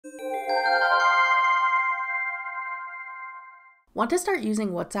Want to start using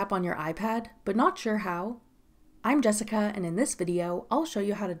WhatsApp on your iPad, but not sure how? I'm Jessica, and in this video, I'll show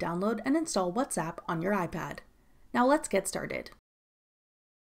you how to download and install WhatsApp on your iPad. Now let's get started.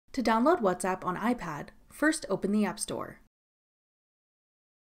 To download WhatsApp on iPad, first open the App Store.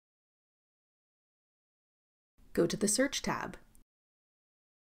 Go to the Search tab.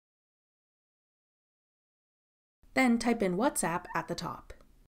 Then type in WhatsApp at the top.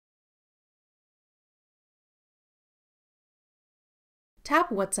 Tap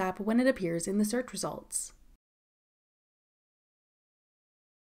WhatsApp when it appears in the search results.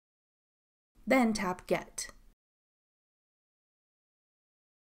 Then tap Get.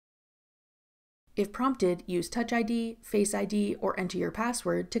 If prompted, use Touch ID, Face ID, or enter your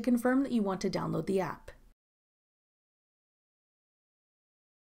password to confirm that you want to download the app.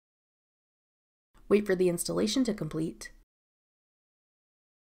 Wait for the installation to complete.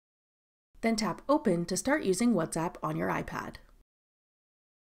 Then tap Open to start using WhatsApp on your iPad.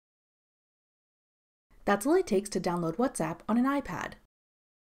 That's all it takes to download WhatsApp on an iPad.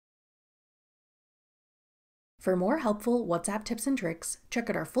 For more helpful WhatsApp tips and tricks, check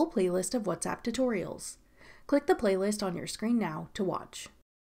out our full playlist of WhatsApp tutorials. Click the playlist on your screen now to watch.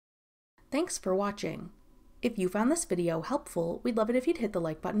 Thanks for watching. If you found this video helpful, we'd love it if you'd hit the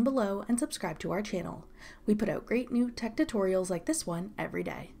like button below and subscribe to our channel. We put out great new tech tutorials like this one every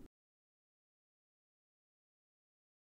day.